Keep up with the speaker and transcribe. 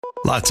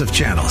Lots of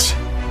channels,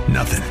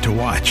 nothing to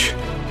watch,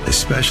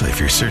 especially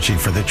if you're searching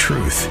for the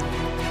truth.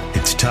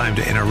 It's time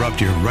to interrupt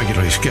your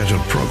regularly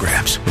scheduled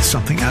programs with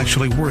something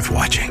actually worth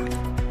watching.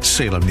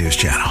 Salem News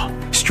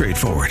Channel.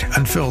 Straightforward,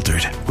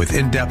 unfiltered, with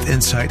in-depth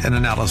insight and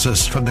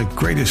analysis from the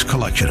greatest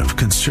collection of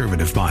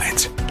conservative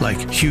minds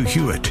like Hugh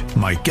Hewitt,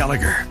 Mike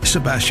Gallagher,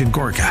 Sebastian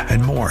Gorka,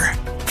 and more.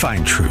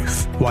 Find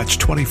truth. Watch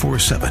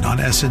 24/7 on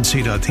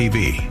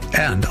snc.tv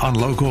and on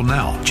Local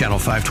Now, Channel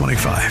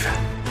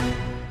 525.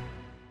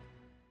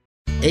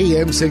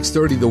 AM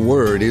 630 The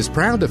Word is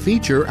proud to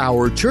feature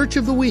our Church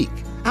of the Week.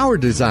 Our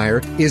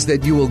desire is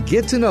that you will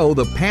get to know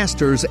the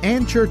pastors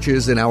and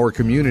churches in our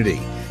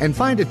community and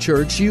find a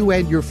church you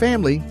and your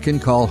family can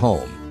call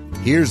home.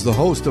 Here's the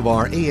host of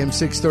our AM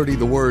 630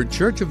 The Word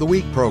Church of the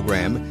Week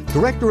program,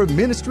 Director of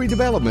Ministry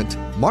Development,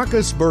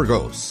 Marcus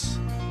Burgos.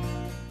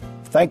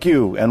 Thank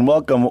you and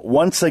welcome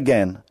once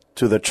again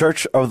to the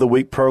Church of the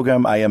Week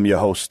program. I am your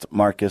host,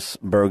 Marcus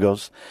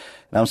Burgos,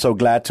 and I'm so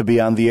glad to be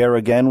on the air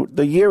again.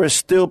 The year is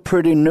still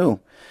pretty new.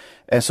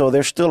 And so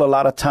there's still a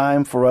lot of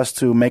time for us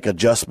to make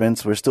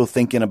adjustments. We're still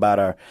thinking about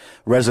our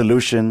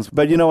resolutions.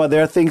 But you know what?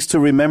 There are things to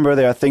remember.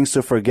 There are things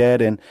to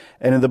forget. And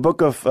in the book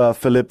of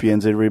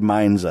Philippians, it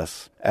reminds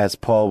us, as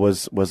Paul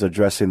was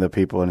addressing the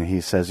people, and he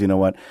says, you know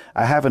what?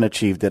 I haven't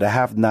achieved it. I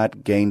have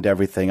not gained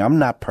everything. I'm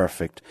not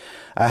perfect.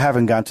 I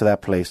haven't gone to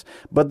that place.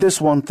 But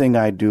this one thing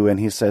I do, and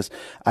he says,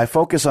 I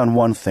focus on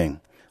one thing.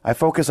 I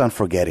focus on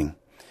forgetting.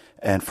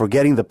 And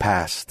forgetting the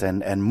past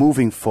and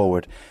moving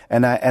forward.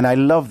 And I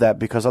love that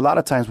because a lot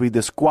of times we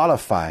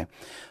disqualify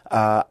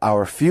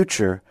our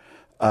future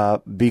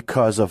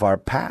because of our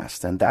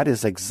past. And that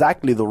is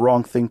exactly the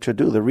wrong thing to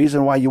do. The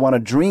reason why you want to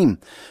dream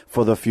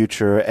for the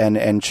future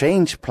and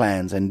change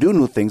plans and do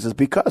new things is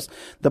because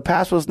the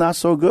past was not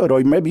so good.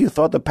 Or maybe you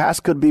thought the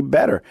past could be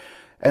better.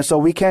 And so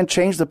we can't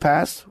change the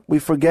past. We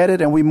forget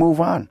it and we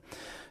move on.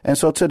 And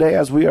so today,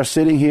 as we are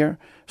sitting here,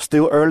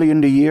 still early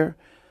in the year,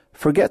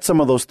 forget some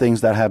of those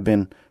things that have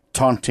been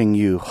taunting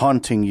you,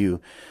 haunting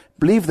you.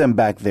 Leave them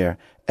back there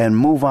and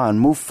move on,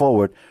 move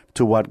forward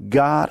to what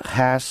God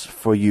has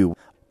for you.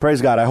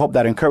 Praise God. I hope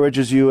that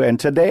encourages you. And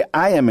today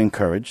I am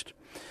encouraged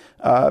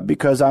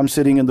because I'm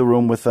sitting in the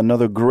room with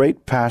another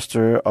great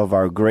pastor of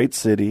our great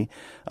city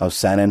of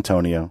San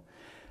Antonio.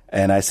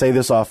 And I say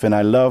this often,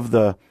 I love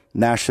the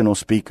national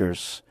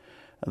speakers,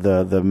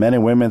 the men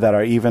and women that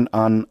are even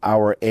on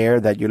our air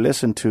that you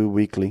listen to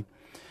weekly.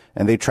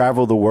 And they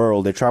travel the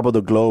world, they travel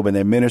the globe, and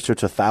they minister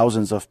to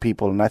thousands of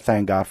people, and I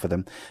thank God for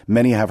them.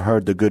 Many have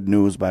heard the good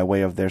news by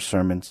way of their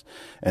sermons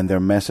and their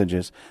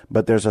messages.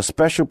 But there's a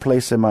special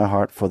place in my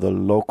heart for the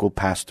local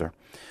pastor,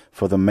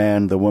 for the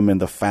man, the woman,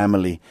 the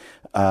family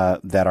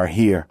that are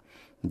here.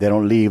 They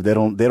don't leave. They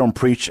don't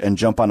preach and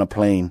jump on a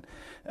plane.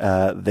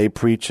 They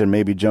preach and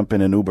maybe jump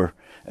in an Uber.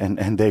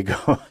 And they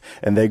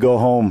go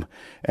home,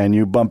 and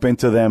you bump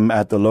into them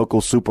at the local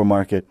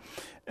supermarket.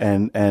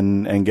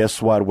 And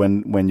guess what?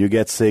 When you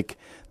get sick,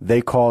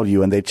 they call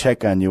you and they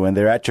check on you, and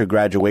they're at your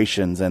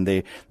graduations, and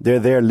they're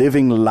there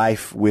living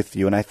life with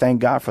you. And I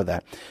thank God for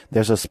that.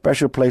 There's a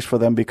special place for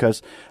them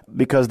because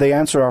they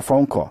answer our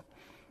phone call.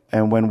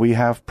 And when we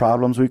have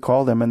problems, we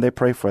call them and they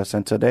pray for us.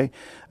 And today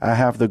I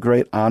have the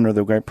great honor,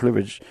 the great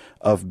privilege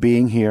of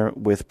being here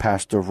with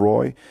Pastor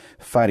Roy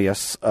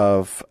Farias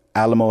of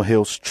Alamo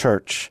Hills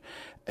Church.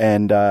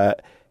 And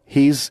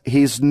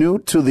He's new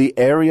to the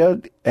area,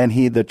 and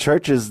the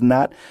church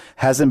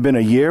hasn't been a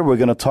year. We're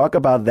going to talk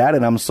about that,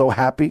 and I'm so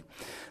happy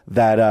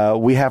that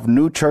we have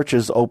new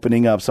churches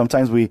opening up.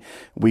 Sometimes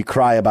we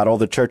cry about all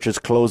the churches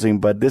closing,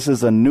 but this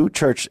is a new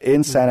church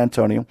in San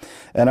Antonio,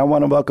 and I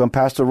want to welcome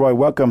Pastor Roy.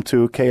 Welcome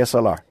to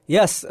KSLR.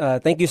 Yes,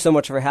 thank you so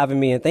much for having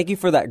me, and thank you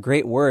for that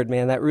great word,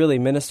 man. That really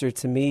ministered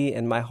to me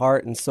and my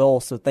heart and soul,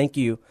 so thank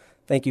you.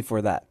 Thank you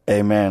for that.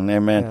 Amen.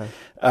 Amen.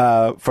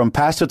 Yeah. From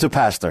pastor to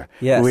pastor,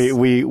 yes.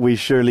 we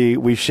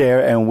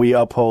share and we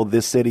uphold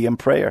this city in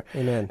prayer.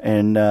 Amen.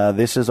 And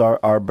this is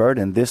our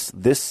burden. This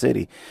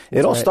city.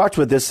 It all starts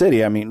with this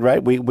city. I mean,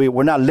 right?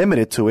 We're not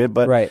limited to it,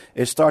 but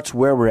it starts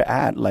where we're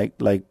at.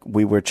 Like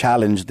we were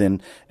challenged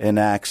in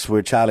Acts.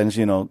 We're challenged,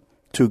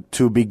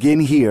 to begin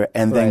here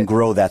and then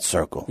grow that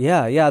circle.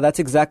 Yeah, that's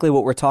exactly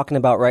what we're talking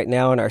about right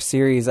now in our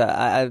series.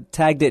 I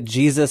tagged it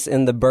Jesus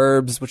in the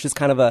Burbs, which is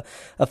kind of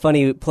a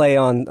funny play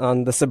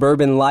on the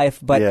suburban life.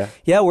 But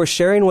we're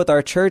sharing with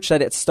our church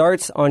that it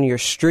starts on your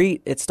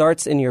street, it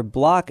starts in your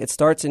block, it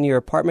starts in your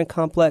apartment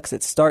complex,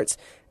 it starts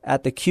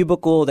at the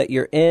cubicle that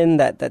you're in,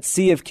 that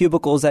sea of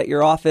cubicles at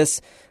your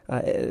office.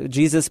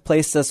 Jesus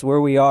placed us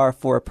where we are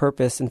for a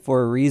purpose and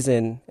for a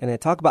reason. And I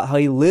talk about how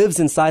he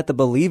lives inside the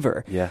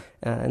believer. Yeah.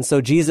 And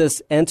so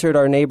Jesus entered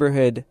our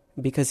neighborhood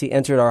because he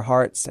entered our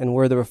hearts, and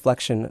we're the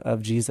reflection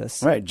of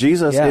Jesus. Right.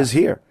 Jesus is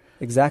here.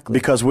 Exactly.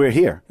 Because we're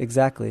here.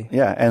 Exactly.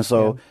 Yeah. And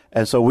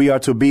so we are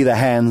to be the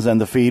hands and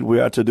the feet. We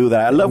are to do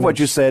that. I love what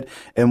you said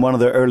in one of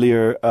the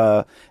earlier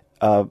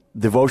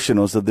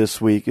devotionals of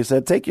this week. You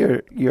said, take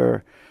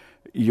your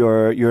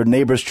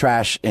neighbor's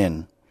trash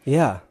in.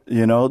 Yeah.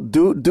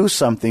 Do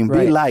something,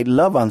 be light,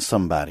 love on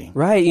somebody.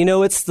 Right.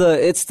 It's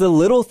the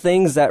little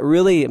things that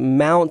really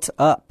mount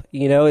up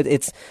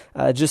It's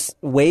just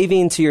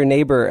waving to your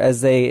neighbor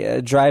as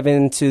they drive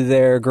into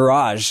their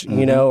garage,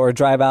 or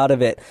drive out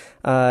of it.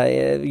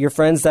 Your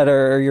friends that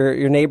are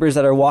your neighbors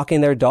that are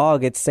walking their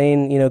dog, it's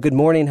saying, good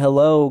morning,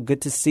 hello,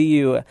 good to see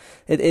you.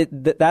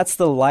 That's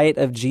the light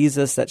of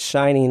Jesus that's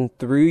shining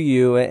through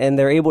you, and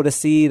they're able to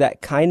see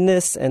that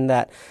kindness and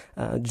that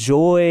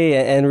joy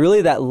and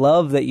really that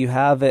love that you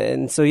have.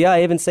 And so,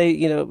 I even say,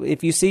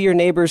 if you see your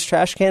neighbor's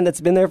trash can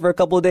that's been there for a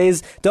couple of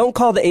days, don't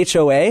call the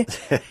HOA.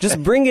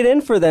 Just bring it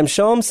in for them.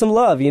 Show them some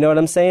love. You know what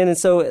I'm saying? And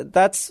so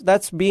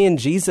that's being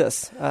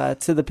Jesus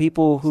to the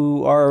people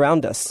who are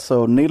around us.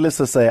 So needless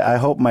to say, I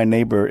hope my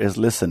neighbor is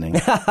listening.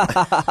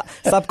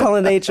 Stop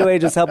calling the HOA.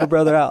 Just help a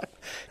brother out.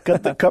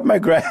 Cut my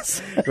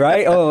grass.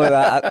 Right? Oh,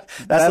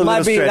 that's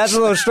a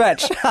little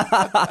stretch.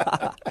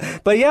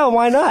 But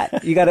why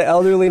not? You got an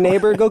elderly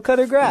neighbor, go cut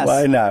her grass.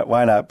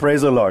 Why not?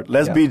 Praise the Lord.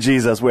 Let's be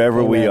Jesus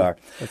wherever we are.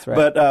 That's right.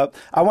 But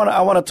I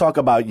want to talk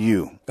about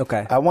you.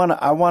 Okay. I want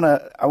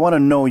to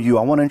know you.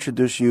 I want to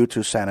introduce you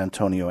to San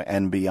Antonio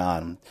and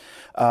beyond.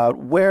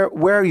 Where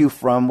are you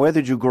from? Where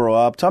did you grow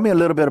up? Tell me a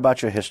little bit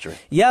about your history.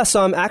 Yeah,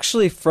 so I'm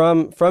actually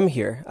from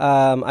here.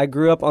 I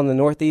grew up on the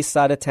northeast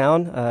side of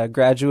town,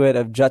 graduate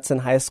of Judson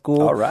High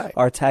School. All right.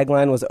 Our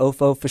tagline was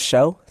OFO for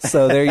show,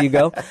 so there you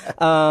go.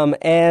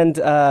 And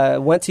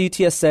went to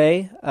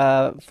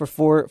UTSA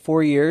for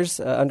 4 years,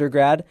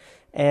 undergrad.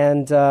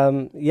 And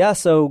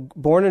so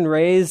born and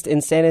raised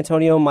in San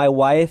Antonio. My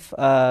wife,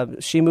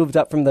 she moved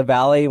up from the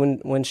Valley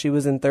when she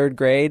was in third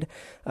grade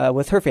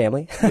with her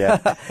family.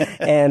 Yeah.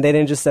 And they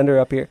didn't just send her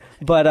up here.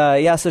 But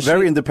so she...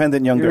 Very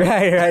independent young girl.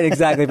 Right,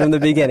 exactly, from the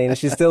beginning, and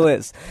she still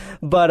is.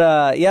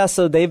 But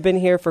so they've been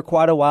here for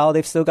quite a while.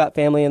 They've still got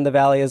family in the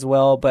Valley as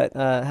well, but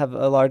have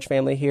a large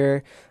family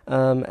here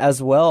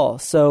as well.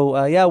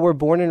 So we're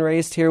born and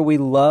raised here. We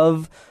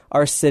love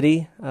our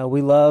city.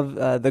 We love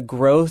the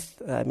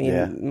growth. I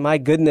mean, my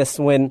goodness,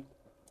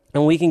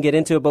 and we can get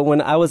into it, but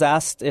when I was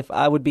asked if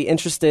I would be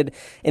interested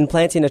in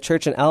planting a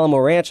church in Alamo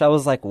Ranch, I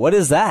was like, what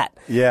is that?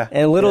 Yeah.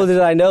 And little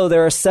did I know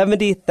there are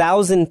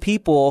 70,000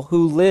 people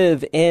who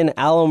live in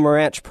Alamo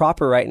Ranch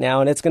proper right now,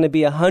 and it's going to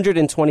be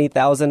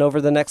 120,000 over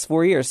the next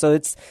 4 years. So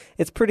it's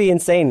pretty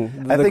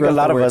insane. I think a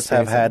lot of us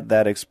have had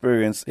that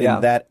experience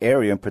in that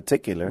area in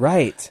particular.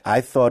 Right.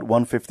 I thought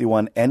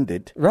 151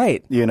 ended.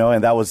 Right.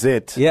 And that was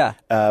it. Yeah.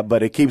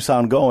 But it keeps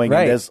on going,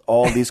 and there's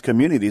all these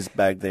communities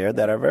back there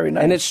that are very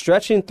nice. And it's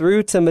stretching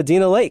through to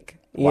Medina Lake.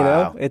 You Wow.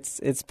 know,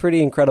 it's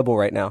pretty incredible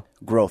right now.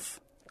 Growth,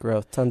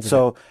 tons of it.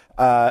 So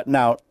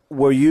now,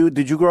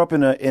 did you grow up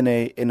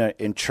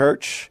in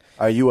church?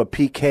 Are you a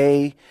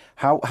PK?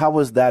 How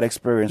was that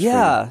experience for you?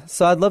 Yeah,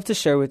 so I'd love to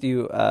share with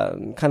you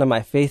kind of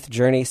my faith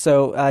journey.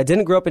 So I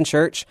didn't grow up in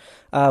church.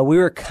 We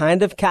were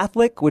kind of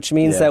Catholic, which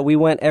means that we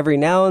went every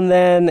now and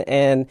then,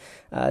 and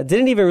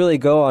didn't even really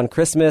go on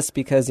Christmas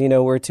because,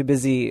 we're too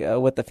busy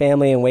with the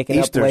family and waking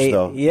Easter's, up late.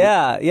 Though.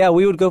 Yeah,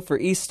 we would go for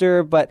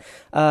Easter, but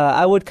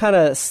I would kind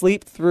of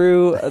sleep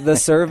through the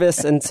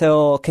service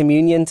until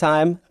communion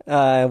time.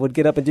 I would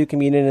get up and do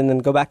communion and then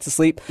go back to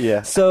sleep.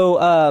 Yeah.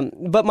 So,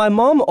 but my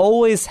mom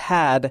always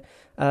had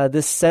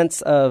this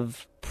sense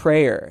of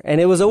prayer,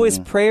 and it was always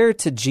prayer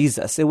to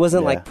Jesus. It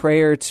wasn't like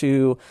prayer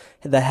to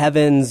the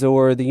heavens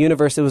or the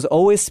universe. It was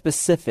always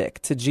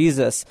specific to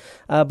Jesus,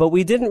 but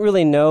we didn't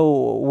really know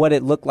what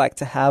it looked like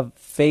to have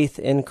faith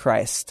in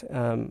Christ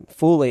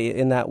fully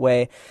in that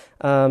way.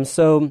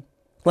 So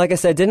like I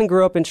said, didn't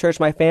grow up in church.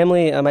 My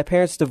family, my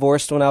parents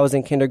divorced when I was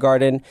in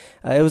kindergarten.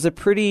 It was a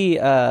pretty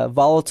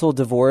volatile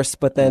divorce,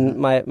 but then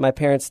my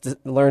parents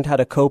learned how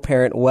to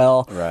co-parent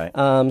well.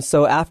 Right.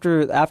 So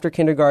after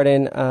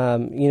kindergarten,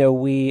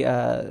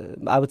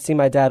 I would see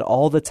my dad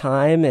all the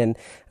time and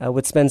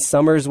would spend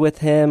summers with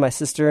him, my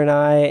sister and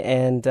I,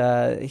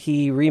 and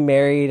he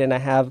remarried, and I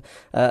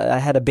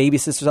had a baby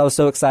sister. So I was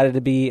so excited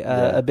to be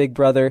a big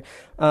brother.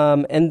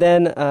 And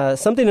then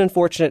something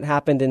unfortunate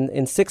happened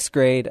in sixth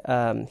grade.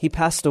 He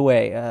passed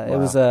away. It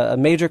was a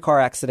major car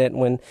accident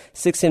when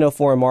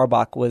 1604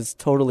 Marbach was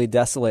totally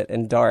desolate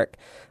and dark.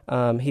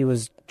 He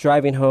was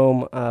driving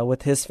home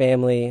with his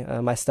family,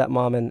 my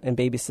stepmom and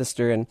baby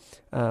sister, and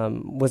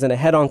was in a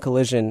head-on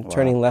collision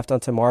turning left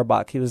onto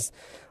Marbach. He was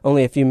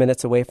only a few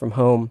minutes away from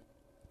home.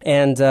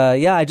 And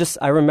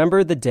I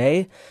remember the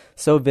day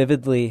so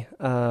vividly.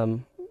 I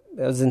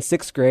was in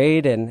sixth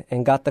grade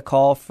and got the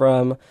call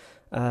from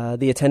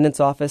the attendance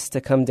office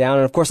to come down.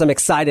 And of course I'm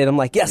excited. I'm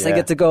like, yes, I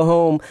get to go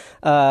home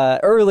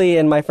early,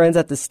 and my friends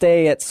have to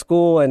stay at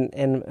school,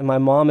 and my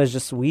mom is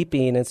just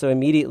weeping. And so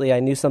immediately I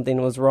knew something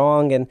was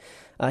wrong. And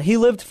he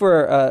lived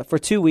for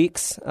 2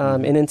 weeks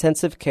in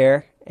intensive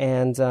care.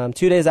 And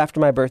 2 days after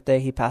my birthday,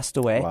 he passed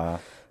away.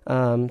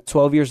 Wow.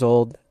 12 years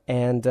old.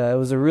 And it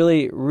was a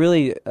really,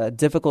 really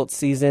difficult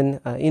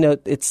season.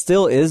 It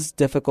still is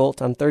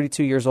difficult. I'm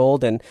 32 years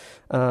old, and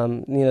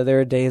there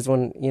are days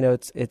when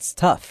it's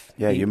tough.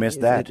 Yeah, you miss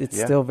that. It's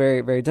still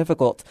very, very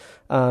difficult,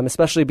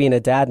 especially being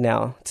a dad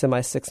now to my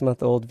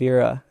 6-month-old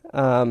Vera.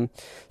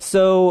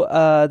 So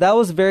that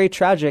was very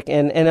tragic,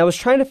 and I was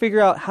trying to figure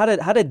out how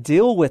to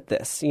deal with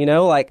this.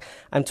 Like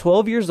I'm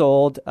 12 years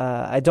old.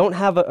 I don't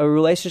have a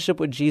relationship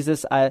with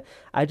Jesus. I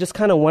just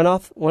kind of went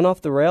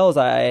off the rails.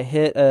 I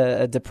hit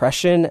a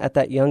depression at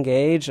that young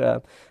age.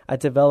 I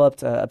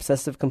developed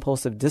obsessive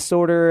compulsive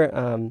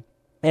disorder.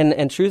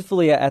 And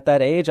truthfully, at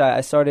that age,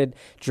 I started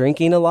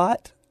drinking a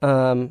lot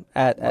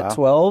at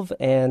 12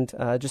 and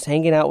just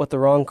hanging out with the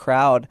wrong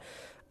crowd.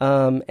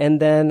 And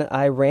then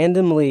I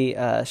randomly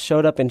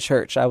showed up in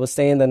church. I was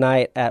staying the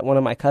night at one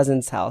of my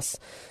cousin's house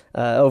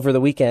over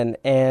the weekend,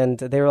 and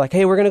they were like,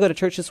 "Hey, we're going to go to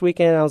church this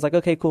weekend." And I was like,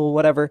 "Okay, cool,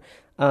 whatever."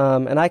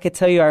 And I could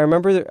tell you,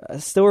 I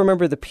still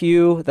remember the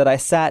pew that I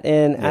sat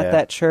in at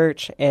that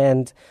church,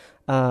 and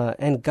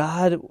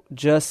God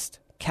just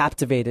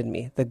captivated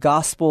me. The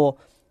gospel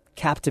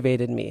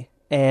captivated me,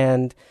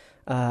 and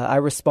I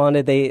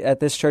responded.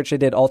 At this church, they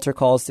did altar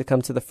calls to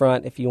come to the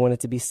front if you wanted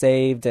to be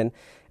saved, and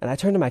I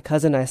turned to my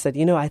cousin and I said,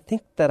 I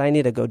think that I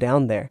need to go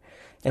down there.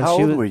 And How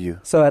old were you?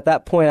 So at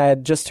that point, I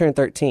had just turned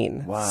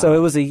 13. Wow. So it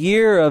was a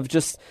year of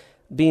just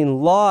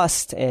being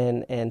lost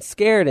and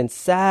scared and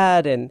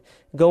sad and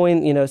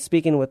going,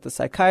 speaking with the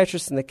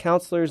psychiatrists and the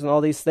counselors and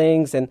all these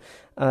things. And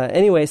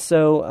anyway,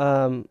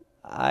 so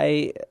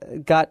I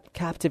got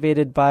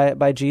captivated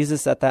by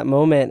Jesus at that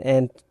moment,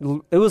 and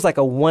it was like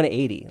a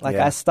 180. Like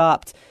I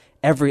stopped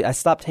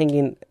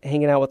hanging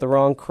out with the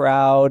wrong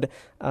crowd,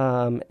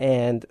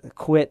 and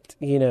quit,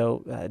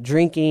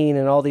 drinking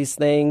and all these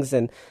things,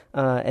 and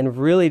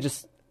really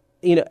just,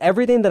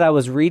 everything that I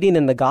was reading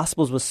in the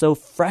Gospels was so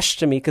fresh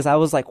to me, because I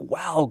was like,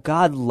 wow,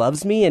 God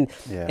loves me, and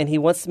He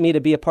wants me to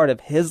be a part of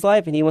His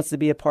life, and He wants to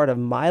be a part of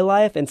my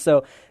life. And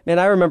so, man,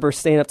 I remember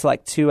staying up to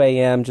like 2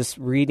 a.m. just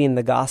reading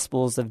the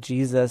Gospels of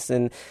Jesus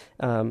and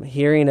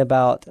hearing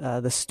about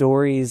the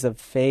stories of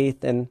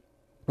faith, and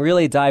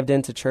really dived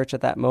into church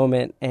at that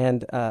moment.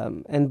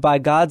 And by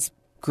God's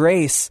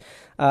grace,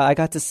 I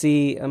got to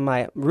see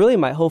my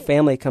whole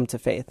family come to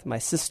faith. My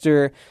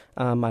sister,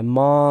 my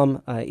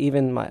mom,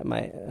 even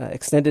my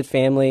extended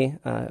family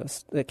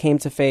came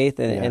to faith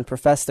and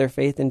professed their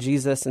faith in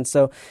Jesus. And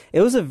so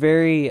it was a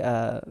very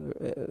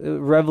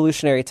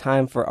revolutionary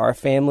time for our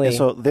family. And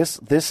so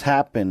this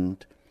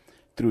happened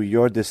through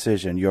your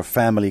decision, your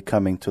family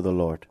coming to the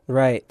Lord.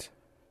 Right.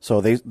 So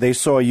they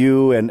saw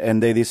you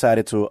and they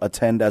decided to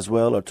attend as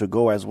well, or to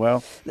go as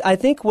well? I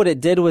think what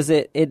it did was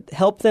it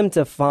helped them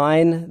to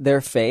find their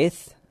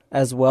faith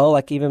as well,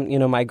 like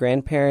even, my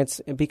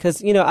grandparents,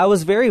 because, I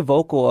was very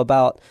vocal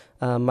about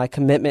my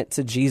commitment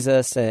to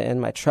Jesus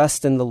and my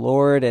trust in the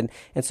Lord. And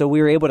so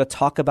we were able to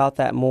talk about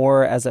that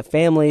more as a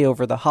family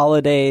over the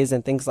holidays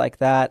and things like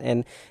that.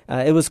 And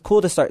it was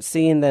cool to start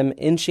seeing them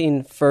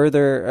inching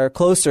further or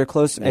closer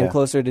and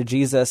closer to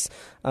Jesus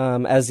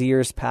as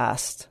years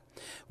passed.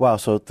 Wow,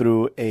 so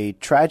through a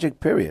tragic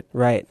period.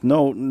 Right.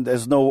 No,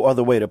 there's no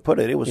other way to put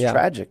it. It was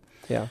tragic.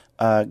 Yeah.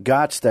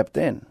 God stepped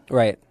in.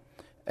 Right.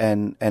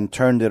 And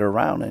turned it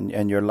around,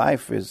 and your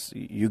life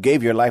you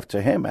gave your life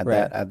to Him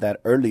at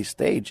that early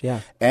stage. Yeah.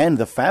 And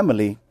the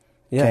family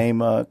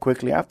came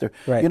quickly after.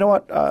 Right. You know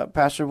what,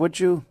 Pastor, would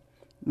you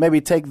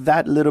maybe take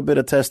that little bit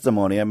of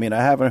testimony? I mean,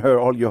 I haven't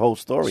heard your whole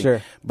story.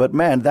 Sure. But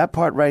man, that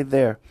part right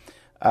there,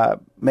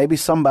 maybe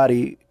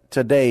somebody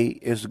today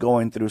is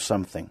going through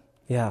something.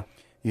 Yeah.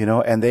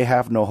 And they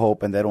have no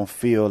hope, and they don't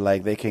feel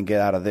like they can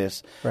get out of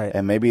this. Right.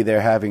 And maybe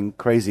they're having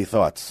crazy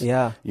thoughts.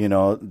 Yeah.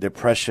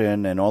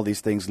 Depression and all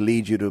these things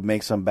lead you to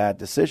make some bad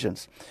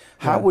decisions.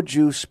 How would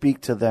you speak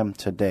to them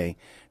today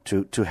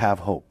to have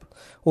hope?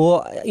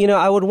 Well,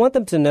 I would want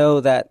them to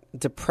know that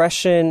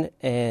depression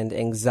and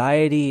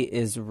anxiety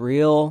is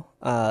real.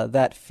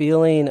 That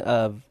feeling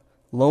of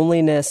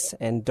loneliness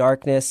and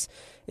darkness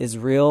is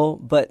real,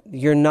 but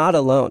you're not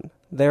alone.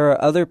 There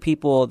are other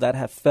people that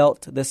have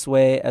felt this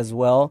way as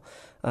well.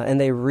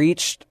 And they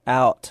reached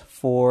out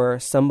for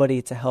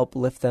somebody to help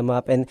lift them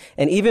up. And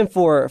even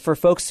for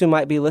folks who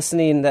might be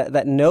listening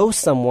that know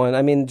someone,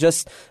 I mean,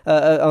 just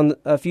on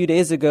a few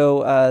days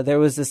ago, there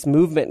was this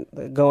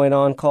movement going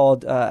on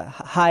called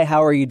Hi,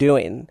 How Are You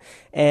Doing?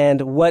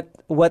 And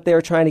what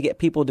they're trying to get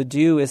people to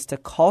do is to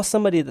call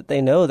somebody that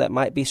they know that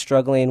might be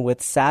struggling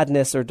with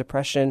sadness or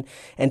depression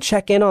and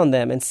check in on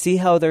them and see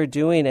how they're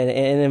doing, and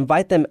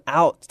invite them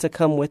out to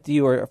come with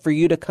you, or for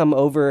you to come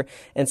over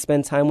and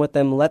spend time with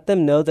them. Let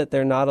them know that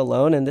they're not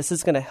alone, and this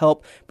is going to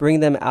help bring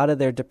them out of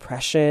their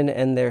depression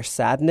and their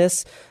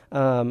sadness.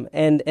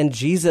 And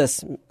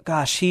Jesus,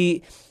 gosh,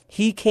 he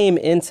came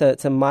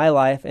into my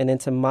life and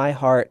into my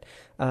heart.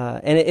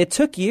 And it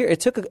took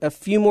a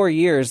few more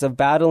years of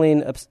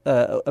battling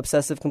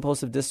obsessive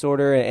compulsive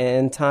disorder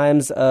and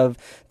times of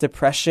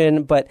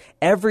depression. But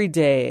every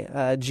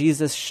day,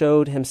 Jesus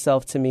showed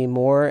Himself to me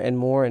more and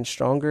more and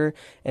stronger,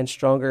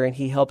 and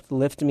He helped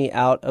lift me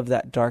out of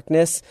that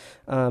darkness.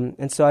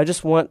 And so I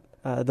just want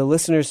the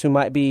listeners who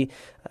might be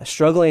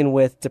struggling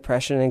with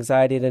depression and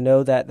anxiety to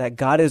know that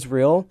God is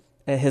real.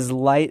 And His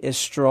light is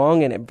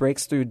strong, and it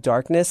breaks through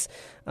darkness.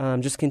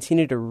 Just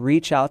continue to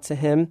reach out to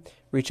Him.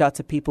 Reach out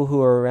to people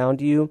who are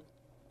around you,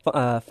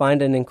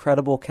 find an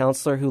incredible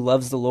counselor who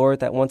loves the Lord,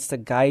 that wants to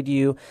guide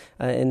you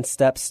in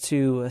steps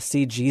to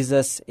see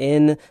Jesus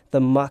in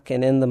the muck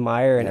and in the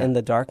mire and in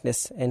the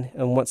darkness, and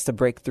wants to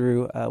break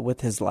through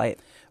with his light.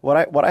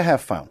 What I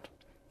have found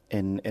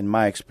in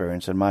my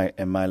experience, in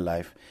my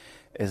life,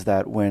 is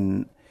that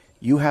when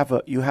you have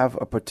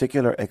a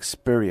particular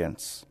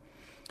experience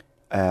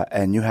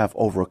and you have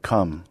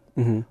overcome,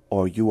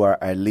 or you are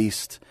at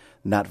least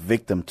not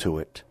victim to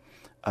it,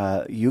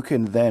 you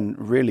can then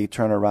really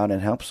turn around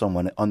and help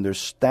someone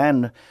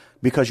understand,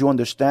 because you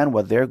understand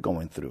what they're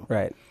going through.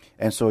 Right.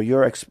 And so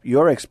your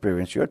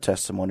experience, your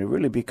testimony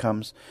really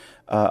becomes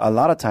a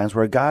lot of times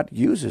where God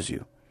uses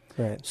you.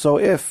 Right. So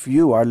if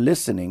you are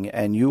listening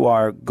and you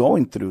are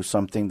going through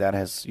something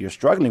you're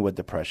struggling with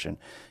depression,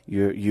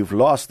 you've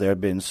lost, there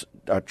have been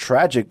a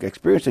tragic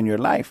experience in your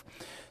life,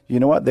 you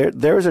know what?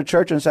 There is a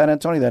church in San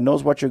Antonio that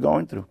knows what you're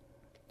going through.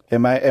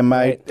 Am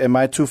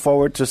I too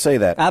forward to say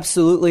that?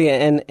 Absolutely,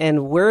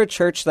 and we're a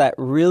church that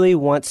really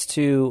wants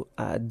to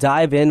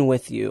dive in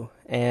with you,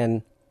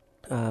 and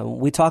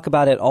we talk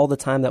about it all the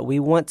time, that we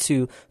want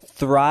to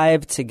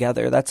thrive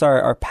together. That's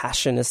our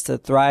passion, is to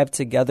thrive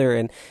together.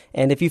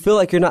 And if you feel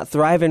like you're not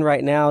thriving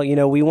right now,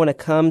 we want to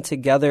come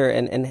together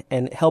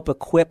and help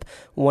equip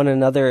one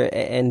another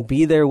and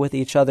be there with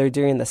each other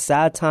during the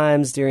sad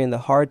times, during the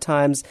hard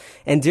times,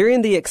 and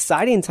during the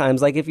exciting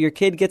times. Like if your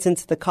kid gets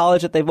into the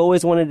college that they've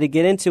always wanted to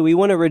get into, we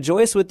want to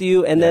rejoice with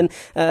you and then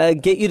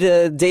get you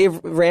to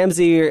Dave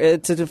Ramsey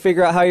to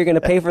figure out how you're going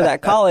to pay for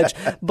that college.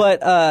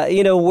 But,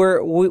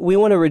 we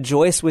want to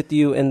rejoice with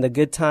you in the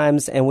good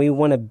times, and we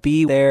want to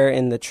be there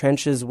in the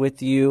trenches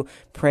with you,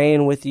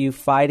 praying with you,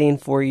 fighting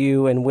for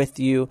you and with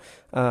you.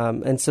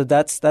 And so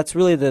that's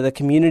really the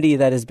community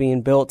that is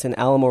being built in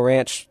Alamo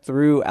Ranch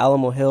through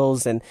Alamo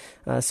Hills. And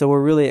so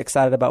we're really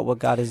excited about what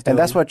God is doing. And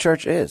that's what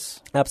church is.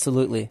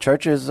 Absolutely.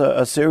 Church is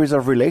a series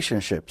of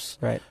relationships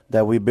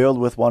that we build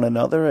with one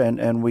another,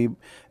 and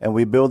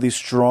we build these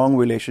strong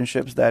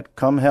relationships that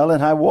come hell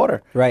and high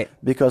water. Right.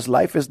 Because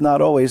life is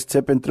not always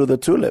tipping through the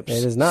tulips.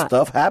 It is not.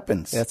 Stuff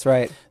happens. That's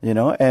right.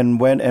 And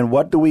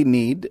what do we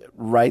need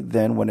right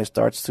then when it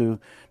starts to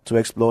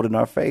explode in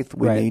our faith?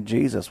 We need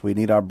Jesus. We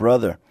need our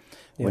brother.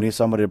 Yeah. We need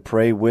somebody to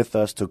pray with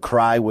us, to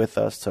cry with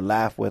us, to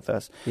laugh with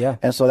us. Yeah.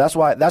 And so that's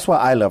why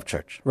I love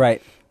church.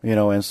 Right.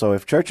 And so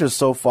if church is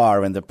so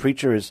far and the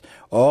preacher is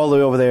all the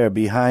way over there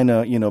behind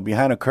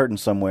a curtain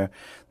somewhere,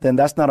 then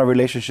that's not a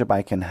relationship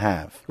I can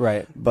have.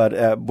 Right.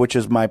 But which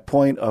is my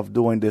point of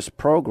doing this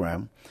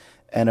program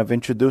and of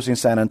introducing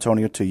San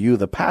Antonio to you,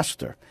 the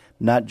pastor,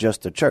 not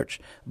just the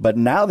church. But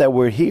now that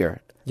we're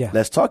here,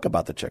 let's talk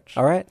about the church.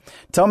 All right.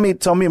 Tell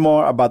me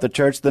more about the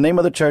church. The name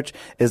of the church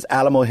is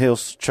Alamo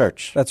Hills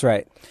Church. That's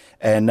right.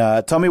 And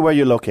tell me where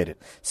you're located.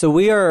 So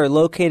we are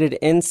located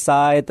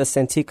inside the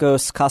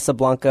Santikos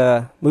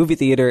Casablanca movie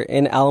theater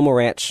in Alamo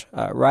Ranch,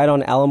 right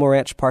on Alamo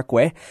Ranch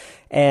Parkway.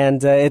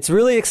 And it's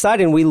really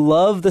exciting. We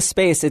love the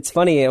space. It's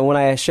funny. When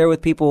I share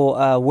with people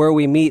where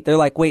we meet, they're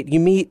like, wait,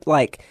 you meet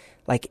like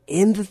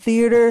in the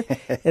theater?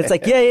 It's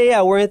like,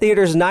 yeah. We're in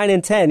theaters 9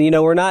 and 10.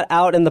 We're not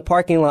out in the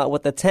parking lot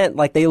with the tent.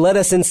 Like they let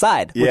us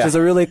inside, which is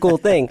a really cool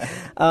thing.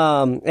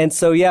 And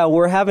so,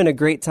 we're having a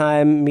great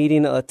time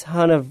meeting a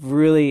ton of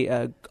really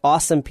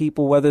awesome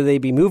people, whether they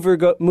be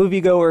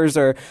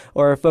moviegoers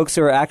or folks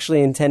who are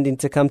actually intending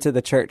to come to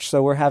the church.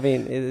 So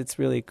it's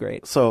really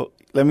great. So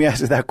let me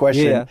ask you that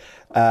question.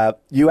 Yeah.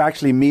 You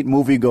actually meet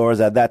moviegoers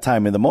at that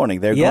time in the morning.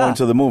 They're going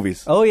to the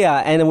movies. Oh, yeah.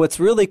 And what's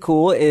really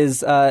cool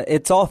is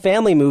it's all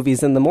family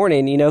movies in the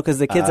morning, because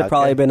the kids have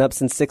probably been up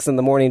since 6 in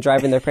the morning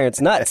driving their parents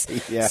nuts.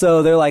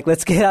 So they're like,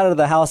 let's get out of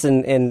the house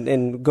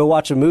and go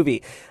watch a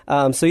movie.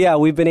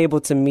 We've been able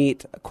to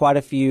meet quite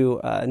a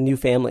few new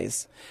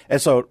families.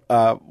 And so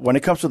when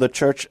it comes to the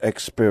church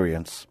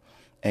experience,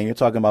 and you're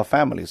talking about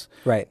families,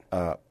 right?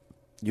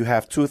 You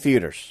have 2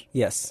 theaters.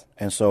 Yes.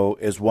 And so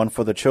is one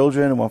for the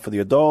children and one for the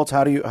adults?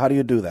 How do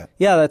you do that?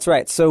 Yeah, that's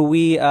right. So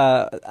we,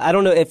 I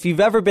don't know if you've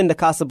ever been to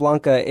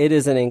Casablanca, it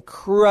is an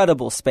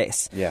incredible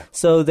space. Yeah.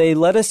 So they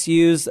let us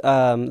use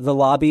the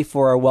lobby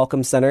for our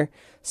welcome center.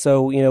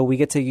 So, we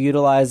get to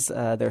utilize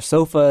their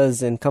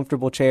sofas and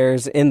comfortable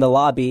chairs in the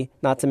lobby,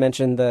 not to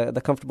mention the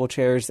comfortable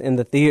chairs in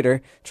the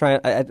theater.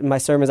 My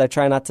sermons, I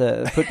try not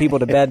to put people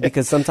to bed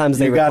because sometimes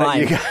they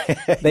recline.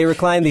 They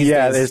recline these days.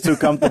 Yeah, it's too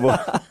comfortable.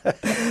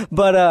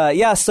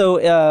 But,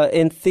 so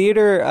in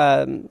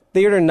Theater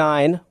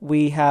 9,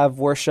 we have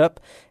worship,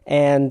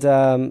 and,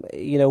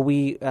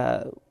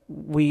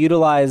 we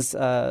utilize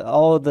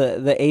all of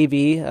the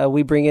AV.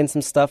 We bring in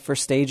some stuff for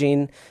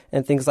staging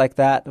and things like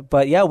that.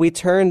 But we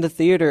turn the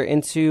theater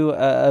into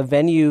a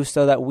venue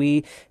so that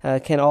we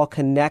can all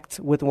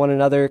connect with one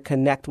another,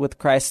 connect with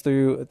Christ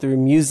through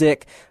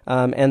music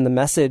and the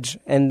message.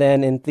 And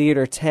then in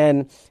Theater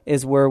 10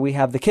 is where we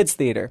have the kids'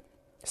 theater.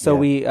 So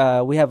we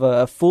have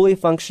a fully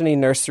functioning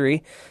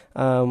nursery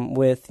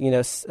with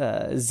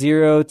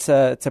 0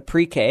 to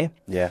pre-K.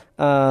 Yeah.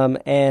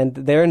 And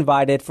they're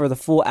invited for the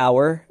full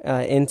hour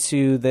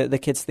into the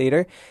kids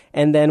theater,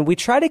 and then we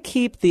try to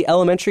keep the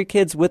elementary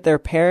kids with their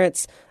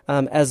parents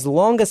as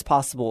long as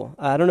possible.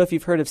 I don't know if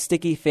you've heard of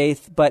sticky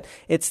faith, but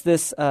it's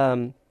this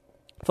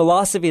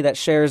philosophy that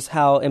shares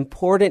how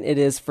important it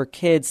is for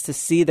kids to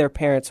see their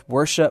parents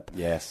worship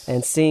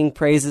and sing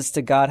praises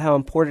to God, how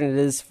important it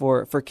is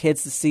for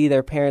kids to see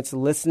their parents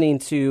listening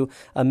to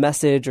a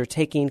message or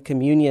taking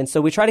communion.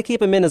 So we try to keep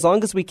them in as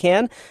long as we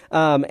can,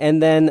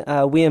 and then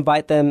we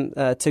invite them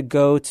to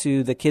go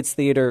to the kids'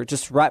 theater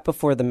just right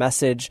before the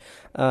message,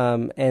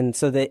 and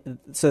so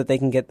that they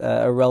can get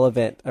a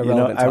relevant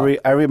talk.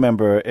 I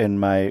remember in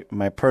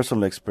my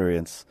personal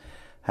experience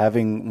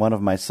having one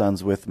of my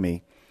sons with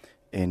me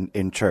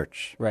in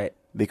church. Right.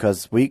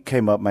 Because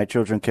my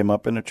children came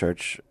up in a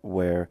church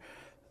where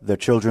the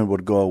children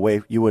would go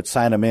away. You would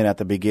sign them in at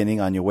the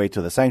beginning on your way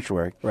to the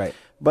sanctuary. Right.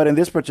 But in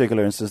this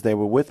particular instance, they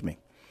were with me.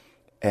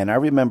 And I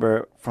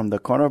remember from the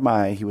corner of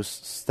my eye, he was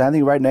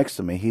standing right next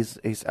to me. He's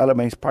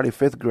elementary, he's probably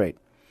 5th grade.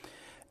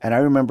 And I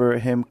remember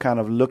him kind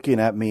of looking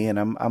at me, and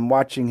I'm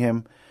watching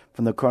him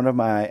from the corner of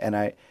my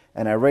eye,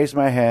 and I raise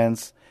my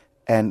hands,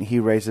 and he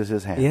raises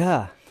his hand.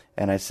 Yeah.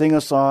 And I sing a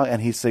song,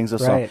 and he sings a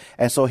song.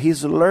 And so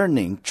he's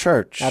learning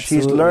church.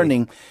 Absolutely. He's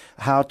learning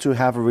how to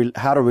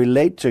how to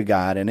relate to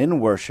God and in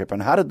worship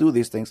and how to do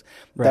these things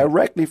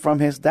directly from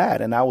his dad.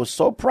 And I was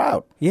so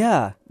proud.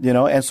 Yeah.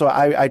 And so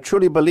I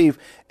truly believe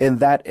in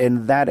that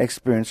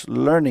experience,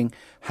 learning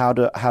how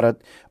to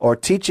or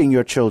teaching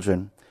your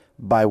children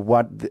by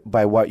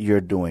what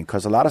you're doing,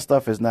 because a lot of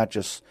stuff is not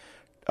just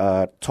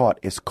taught,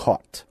 is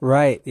caught.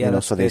 Right. Yeah.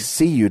 So they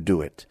see you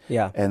do it.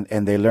 Yeah.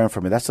 And they learn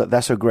from it.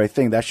 That's a great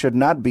thing. That should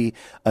not be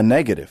a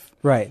negative.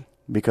 Right.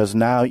 Because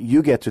now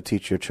you get to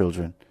teach your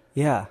children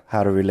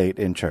how to relate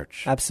in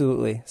church.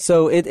 Absolutely.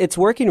 So it's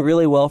working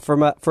really well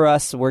for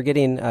us. We're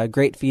getting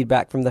great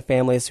feedback from the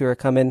families who are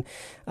coming.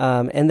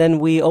 And then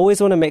we always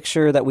want to make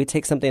sure that we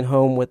take something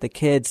home with the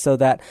kids so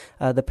that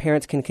the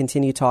parents can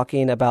continue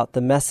talking about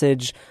the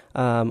message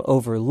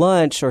over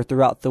lunch or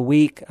throughout the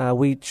week.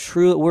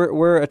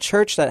 We're a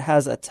church that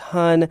has a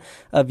ton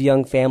of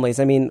young families.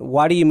 I mean,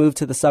 why do you move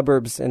to the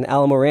suburbs in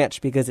Alamo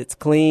Ranch? Because it's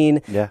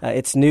clean,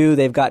 it's new,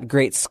 they've got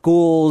great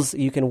schools,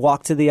 you can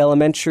walk to the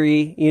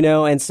elementary,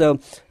 and so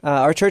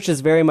our church is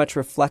very much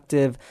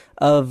reflective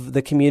of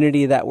the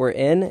community that we're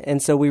in,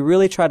 and so we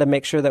really try to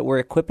make sure that we're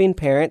equipping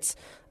parents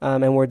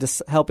and we're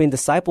helping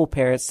disciple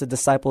parents to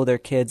disciple their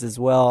kids as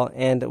well.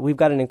 And we've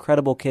got an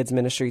incredible kids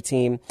ministry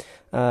team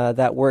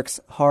that works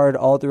hard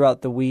all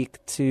throughout the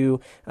week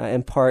to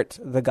impart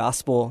the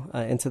gospel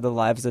into the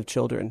lives of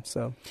children.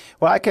 So,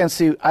 well,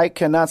 I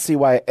cannot see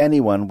why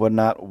anyone would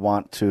not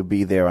want to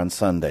be there on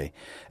Sunday.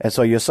 And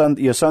so your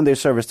Sunday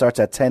service starts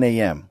at 10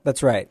 a.m.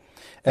 That's right.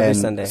 Every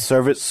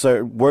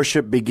Sunday.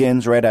 Worship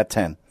begins right at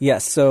 10.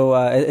 Yes, so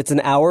it's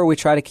an hour. We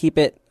try to keep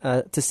it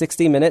to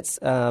 60 minutes.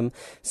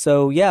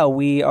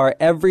 We are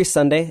every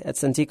Sunday at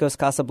Santikos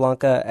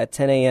Casablanca at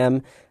 10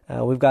 a.m.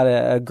 We've got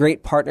a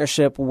great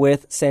partnership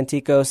with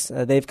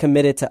Santikos. They've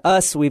committed to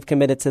us. We've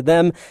committed to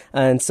them.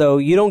 And so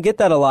you don't get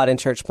that a lot in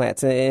church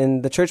plants.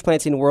 In the church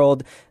planting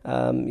world,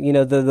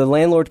 the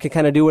landlord can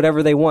kind of do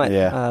whatever they want.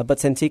 Yeah. But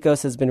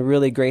Santikos has been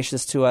really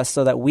gracious to us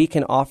so that we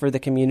can offer the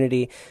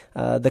community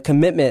the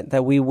commitment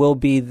that we will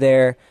be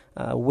there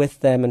with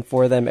them and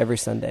for them every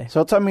Sunday.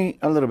 So tell me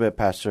a little bit,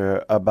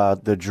 Pastor,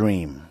 about the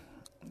dream.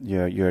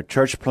 Your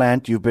church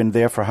plant, you've been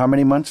there for how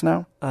many months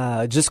now?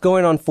 Just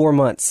going on 4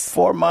 months.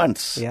 4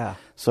 months. Yeah.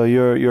 So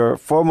you're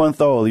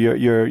 4-month-old.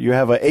 You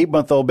have an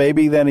 8-month-old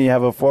baby, then you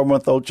have a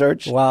 4-month-old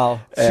church. Wow.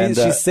 And,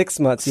 she's 6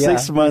 months. Yeah.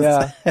 6 months.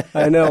 Yeah.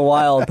 I know.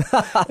 Wild.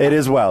 It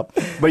is wild.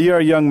 But you're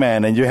a young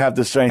man and you have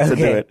the strength to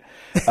do it.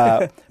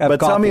 But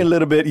tell me a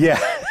little bit. Yeah.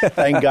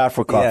 Thank God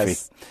for coffee.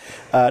 Yes.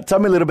 Tell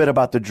me a little bit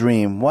about the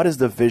dream. What is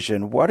the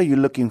vision? What are you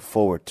looking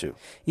forward to?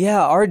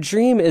 Yeah, our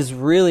dream is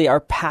really,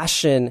 our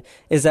passion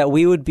is that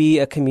we would be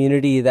a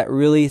community that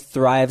really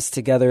thrives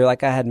together,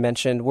 like I had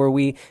mentioned, where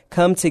we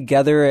come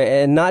together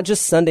and not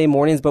just Sunday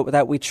mornings, but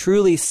that we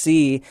truly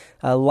see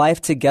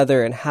life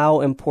together and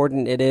how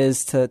important it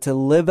is to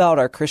live out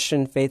our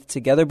Christian faith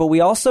together. But we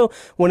also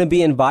want to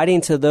be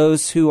inviting to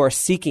those who are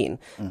seeking,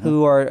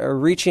 who are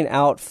reaching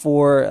out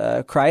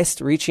for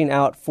Christ, reaching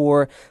out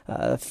for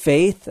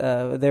faith.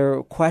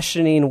 They're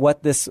questioning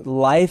what this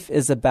life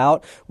is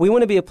about. We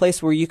want to be a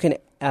place where you can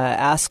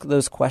ask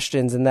those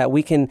questions and that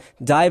we can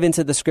dive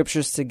into the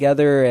scriptures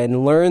together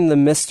and learn the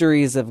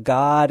mysteries of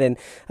God, and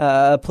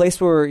a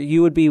place where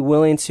you would be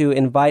willing to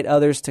invite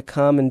others to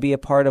come and be a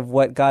part of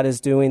what God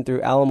is doing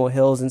through Alamo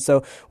Hills. And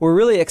so we're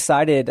really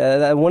excited.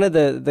 One of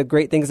the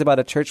great things about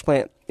a church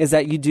plant is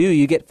that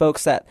you get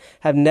folks that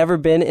have never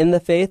been in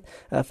the faith,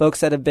 folks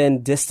that have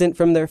been distant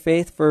from their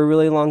faith for a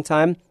really long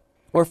time.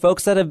 or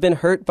folks that have been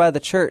hurt by the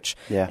church.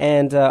 Yeah.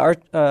 And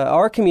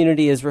our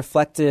community is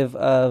reflective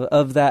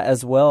of that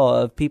as well,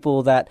 of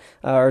people that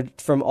are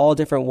from all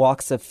different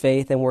walks of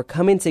faith, and we're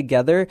coming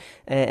together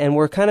and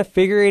we're kind of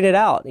figuring it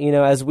out,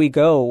 as we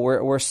go.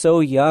 We're so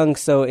young,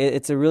 so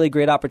it's a really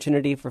great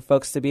opportunity for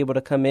folks to be able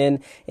to come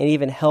in and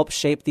even help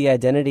shape the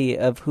identity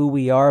of who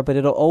we are, but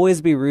it'll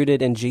always be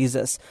rooted in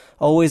Jesus,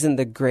 always in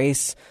the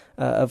grace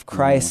of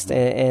Christ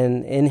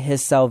and in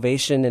His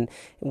salvation. And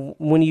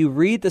when you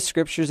read the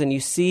scriptures and you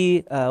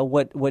see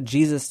what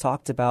Jesus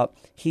talked about,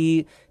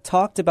 He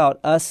talked about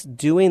us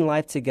doing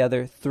life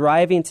together,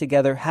 thriving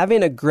together,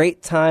 having a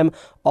great time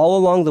all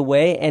along the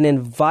way, and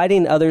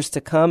inviting others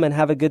to come and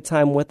have a good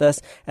time with us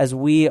as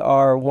we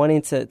are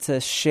wanting to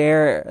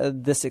share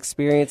this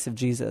experience of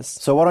Jesus.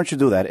 So why don't you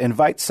do that?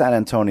 Invite San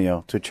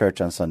Antonio to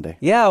church on Sunday.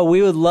 Yeah,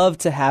 we would love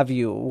to have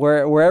you.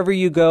 Wherever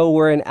you go,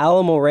 we're in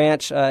Alamo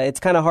Ranch. It's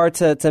kind of hard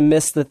to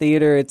miss the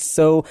theater. It's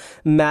so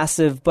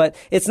massive, but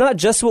it's not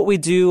just what we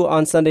do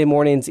on Sunday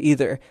mornings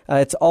either.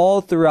 It's all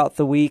throughout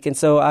the week. And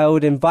so I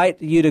would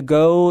invite you to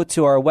go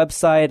to our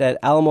website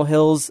at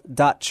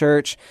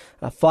alamohills.church.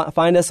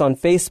 Find us on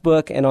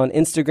Facebook and on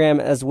Instagram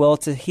as well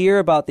to hear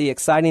about the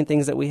exciting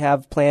things that we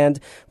have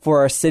planned for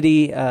our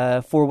city,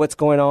 for what's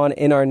going on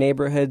in our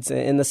neighborhoods.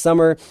 In the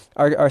summer,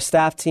 our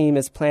staff team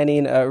is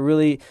planning a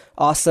really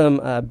awesome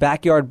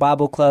backyard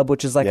Bible club,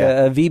 which is like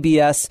a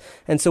VBS.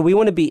 And so we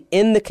want to be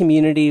in the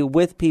community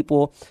with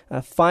people,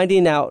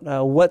 finding out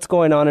what's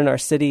going on in our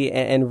city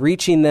and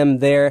reaching them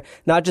there,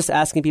 not just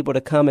asking people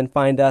to come and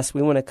find us.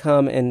 We want to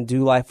come and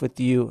do life with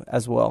you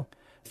as well.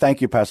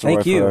 Thank you, Pastor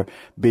Roy, for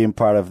being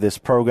part of this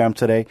program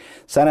today.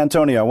 San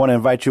Antonio, I want to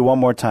invite you one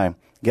more time.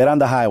 Get on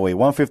the highway,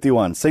 151,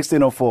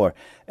 1604,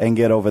 and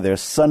get over there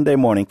Sunday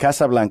morning,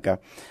 Casablanca,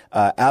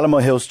 Alamo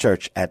Hills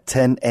Church at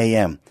 10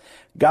 a.m.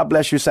 God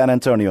bless you, San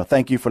Antonio.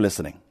 Thank you for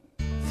listening.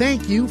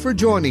 Thank you for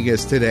joining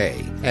us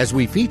today as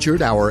we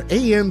featured our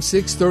AM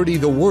 630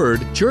 The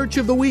Word Church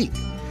of the Week.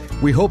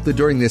 We hope that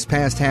during this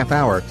past half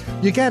hour,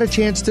 you got a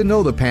chance to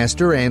know the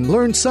pastor and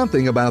learn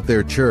something about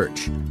their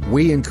church.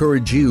 We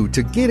encourage you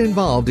to get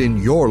involved in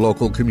your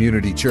local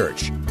community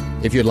church.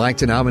 If you'd like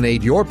to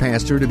nominate your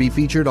pastor to be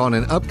featured on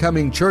an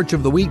upcoming Church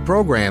of the Week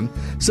program,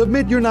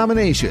 submit your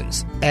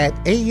nominations at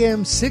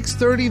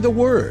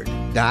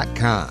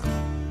am630theword.com.